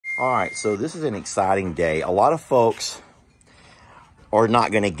All right, so this is an exciting day. A lot of folks are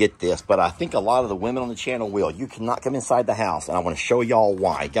not going to get this, but I think a lot of the women on the channel will. You cannot come inside the house, and I want to show y'all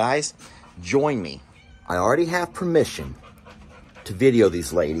why. Guys, join me. I already have permission to video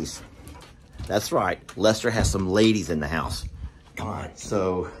these ladies. That's right, Lester has some ladies in the house. Come on,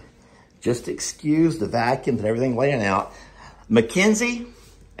 so just excuse the vacuums and everything laying out. Mackenzie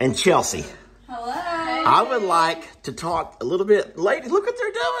and Chelsea. Hello. I would like to talk a little bit. Ladies, look what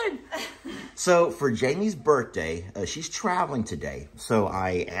they're doing. So for Jamie's birthday, she's traveling today. So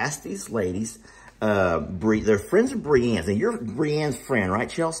I asked these ladies, they're friends of Brianne's. And you're Brianne's friend, right,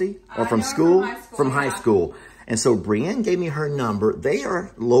 Chelsea? Or from school? From high school. And so Brianne gave me her number. They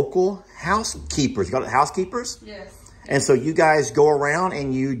are local housekeepers. You got housekeepers? Yes. And so you guys go around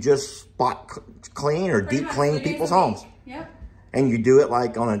and you just spot clean or deep clean people's homes. Yep. And you do it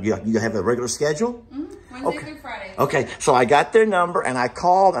like on a, you have a regular schedule? Mm-hmm. Wednesday through Friday. Okay, so I got their number and I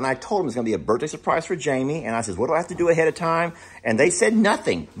called and I told them it's gonna be a birthday surprise for Jamie. And I said, what do I have to do ahead of time? And they said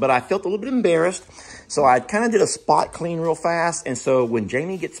nothing, but I felt a little bit embarrassed. So I kind of did a spot clean real fast. And so when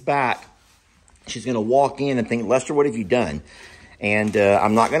Jamie gets back, she's gonna walk in and think, Lester, what have you done? And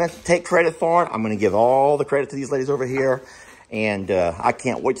I'm not gonna take credit for it. I'm gonna give all the credit to these ladies over here. And I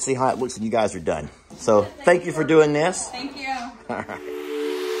can't wait to see how it looks when you guys are done. So thank you for doing this. Thank you. All right.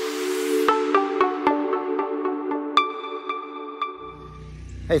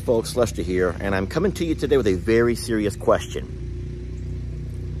 Hey folks, Lester here, and I'm coming to you today with a very serious question.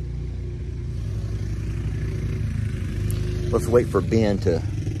 Let's wait for Ben to...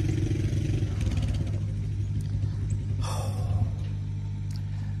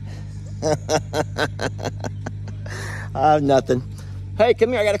 Nothing. Hey,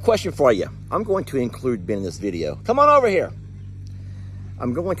 come here, I got a question for you. I'm going to include Ben in this video. Come on over here.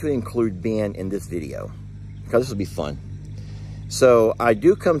 I'm going to include Ben in this video because this will be fun. So I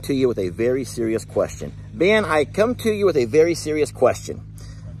do come to you with a very serious question. Ben, I come to you with a very serious question.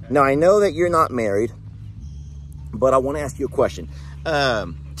 Now, I know that you're not married, but I want to ask you a question.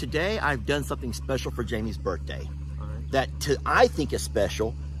 Today, I've done something special for Jamie's birthday that I think is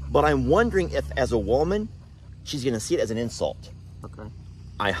special, but I'm wondering if, as a woman, she's going to see it as an insult. Okay.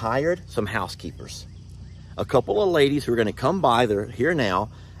 I hired some housekeepers. A couple of ladies who are going to come by. They're here now,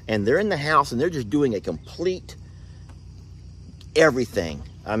 and they're in the house, and they're just doing a complete everything.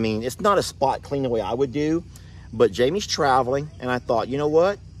 I mean, it's not a spot clean the way I would do, but Jamie's traveling, and I thought, you know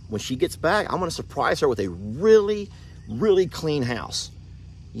what? When she gets back, I'm going to surprise her with a really, really clean house.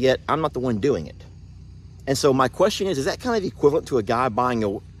 Yet, I'm not the one doing it. And so my question is that kind of equivalent to a guy buying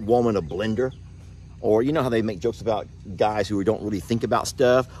a woman a blender? Or you know how they make jokes about guys who don't really think about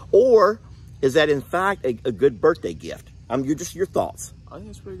stuff? Or is that in fact a good birthday gift? Just your thoughts. I think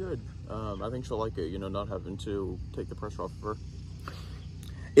it's pretty good. I think she'll like it, you know, not having to take the pressure off of her.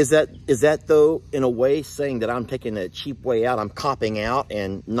 Is that though, in a way, saying that I'm taking a cheap way out? I'm copping out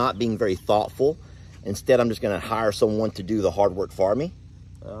and not being very thoughtful. Instead, I'm just going to hire someone to do the hard work for me?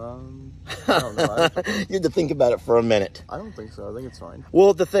 I don't know. You have to think about it for a minute. I don't think so. I think it's fine.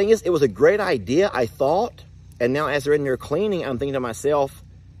 Well, the thing is, it was a great idea, I thought. And now as they're in there cleaning, I'm thinking to myself,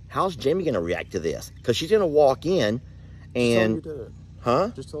 how's Jamie going to react to this? Because she's going to walk in and... Just tell her you did it. Huh?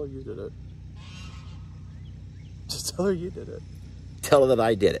 Just tell her you did it. Just tell her you did it. Tell her that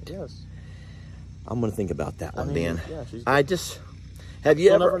I did it. Yes. I'm going to think about that one, Ben. Yeah, she's... Have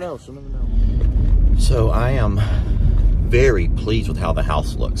you ever... She'll never know. She'll never know. So I am very pleased with how the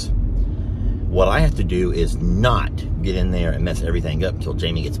house looks. What I have to do is not get in there and mess everything up until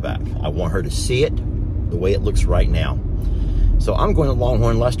Jamie gets back. I want her to see it the way it looks right now. So I'm going to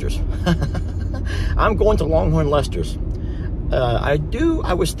Longhorn Lester's. I'm going to Longhorn Lester's. I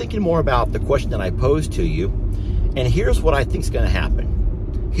was thinking more about the question that I posed to you, and here's what I think is going to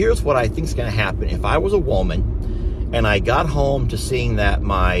happen. Here's what I think is going to happen if I was a woman and I got home to seeing that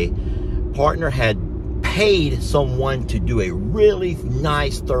my partner had paid someone to do a really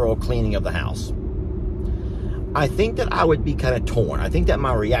nice, thorough cleaning of the house. I think that I would be kind of torn. I think that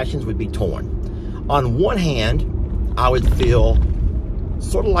my reactions would be torn. On one hand, I would feel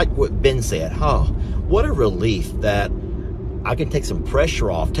sort of like what Ben said. Oh, what a relief that I can take some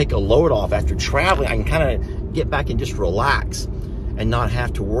pressure off, take a load off after traveling. I can kind of get back and just relax and not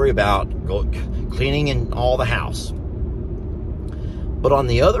have to worry about cleaning in all the house. But on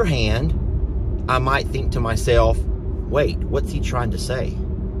the other hand, I might think to myself, wait, what's he trying to say?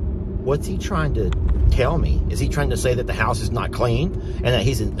 What's he trying to tell me? Is he trying to say that the house is not clean and that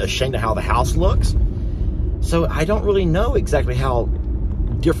he's ashamed of how the house looks? So I don't really know exactly how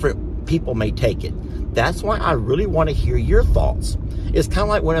different people may take it. That's why I really want to hear your thoughts. It's kind of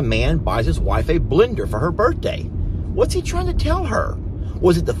like when a man buys his wife a blender for her birthday. What's he trying to tell her?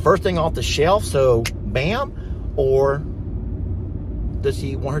 Was it the first thing off the shelf, so bam? Or does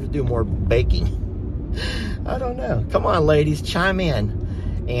he want her to do more baking? I don't know. Come on, ladies, chime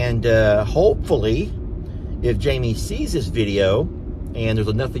in. And hopefully, if Jamie sees this video, and there's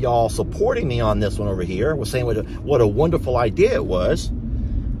enough of y'all supporting me on this one over here, was saying what a wonderful idea it was,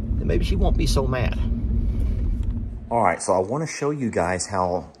 then maybe she won't be so mad. All right, so I want to show you guys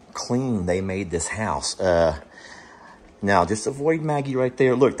how clean they made this house. Now, just avoid Maggie right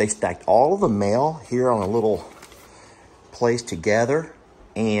there. Look, they stacked all of the mail here on a little place together,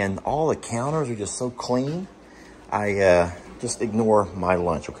 and all the counters are just so clean. I just ignore my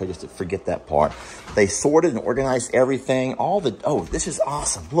lunch, okay? Just to forget that part. They sorted and organized everything. Oh, this is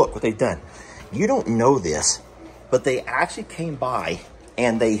awesome. Look what they've done. You don't know this, but they actually came by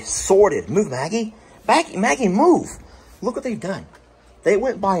and they sorted. Move, Maggie. Maggie, move. Look what they've done. They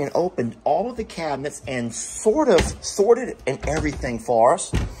went by and opened all of the cabinets and sort of sorted and everything for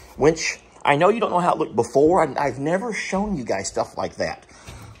us, which I know you don't know how it looked before. I've never shown you guys stuff like that.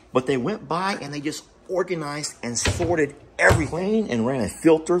 But they went by and they just organized and sorted everything and ran a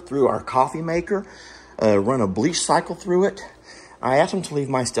filter through our coffee maker, run a bleach cycle through it. I asked them to leave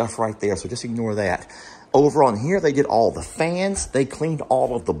my stuff right there, so just ignore that. Over on here, they did all the fans. They cleaned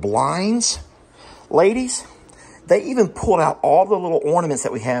all of the blinds. Ladies, they even pulled out all the little ornaments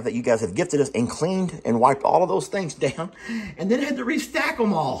that we have that you guys have gifted us and cleaned and wiped all of those things down, and then had to restack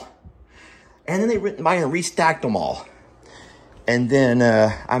them all. And then they went by and restacked them all. And then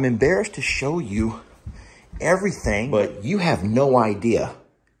I'm embarrassed to show you everything, but you have no idea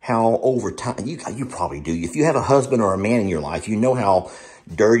how over time, you probably do. If you have a husband or a man in your life, you know how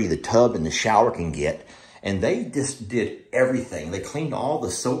dirty the tub and the shower can get. And they just did everything. They cleaned all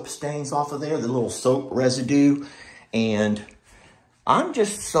the soap stains off of there, the little soap residue. And I'm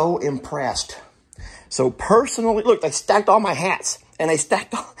just so impressed. So personally, look, they stacked all my hats. And they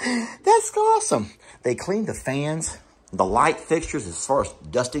stacked all, that's awesome. They cleaned the fans, the light fixtures as far as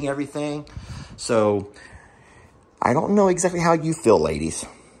dusting everything. So I don't know exactly how you feel, ladies.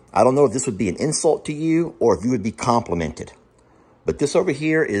 I don't know if this would be an insult to you or if you would be complimented. But this over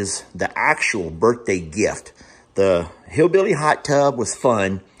here is the actual birthday gift. The hillbilly hot tub was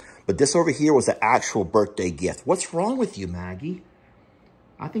fun, but this over here was the actual birthday gift. What's wrong with you, Maggie?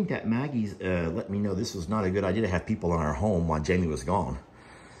 I think that Maggie's let me know this was not a good idea to have people in our home while Jamie was gone.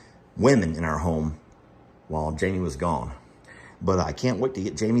 Women in our home while Jamie was gone. But I can't wait to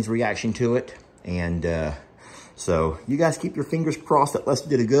get Jamie's reaction to it. And so you guys keep your fingers crossed that Leslie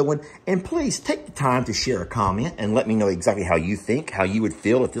did a good one. And please take the time to share a comment and let me know exactly how you think, how you would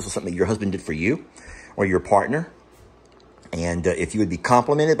feel if this was something that your husband did for you or your partner. And if you would be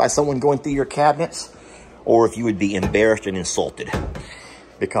complimented by someone going through your cabinets, or if you would be embarrassed and insulted,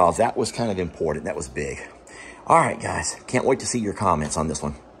 because that was kind of important. That was big. All right, guys, can't wait to see your comments on this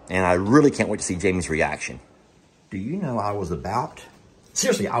one. And I really can't wait to see Jamie's reaction. Do you know I was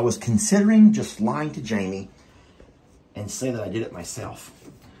considering just lying to Jamie and say that I did it myself.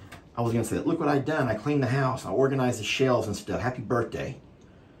 I was going to say, look what I've done. I cleaned the house. I organized the shelves and stuff. Happy birthday.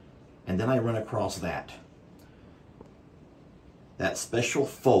 And then I run across that special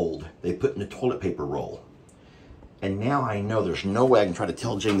fold they put in the toilet paper roll. And now I know there's no way I can try to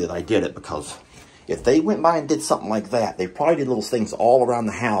tell Jamie that I did it, because if they went by and did something like that, they probably did little things all around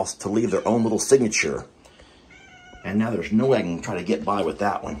the house to leave their own little signature. And now there's no way I can try to get by with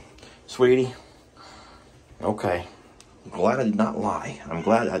that one. Sweetie, okay. I'm glad I did not lie. I'm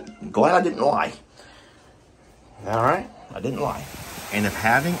glad I didn't lie. All right, I didn't lie. And if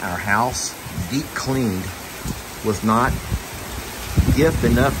having our house deep cleaned was not gift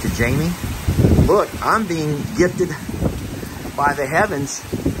enough to Jamie, look, I'm being gifted by the heavens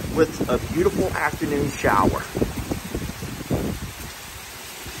with a beautiful afternoon shower.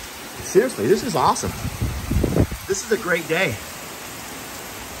 Seriously, this is awesome. This is a great day.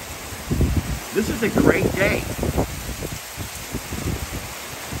 This is a great day.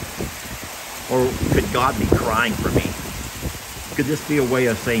 Or could God be crying for me? Could this be a way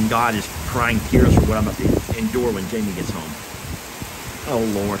of saying God is crying tears for what I'm about to endure when Jamie gets home? Oh,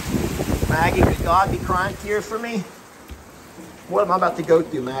 Lord. Maggie, could God be crying tears for me? What am I about to go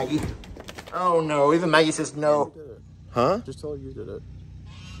through, Maggie? Oh, no. Even Maggie says no. You did it. Huh? Just tell her you did it.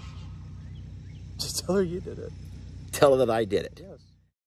 Just tell her you did it. Tell her that I did it. Yeah.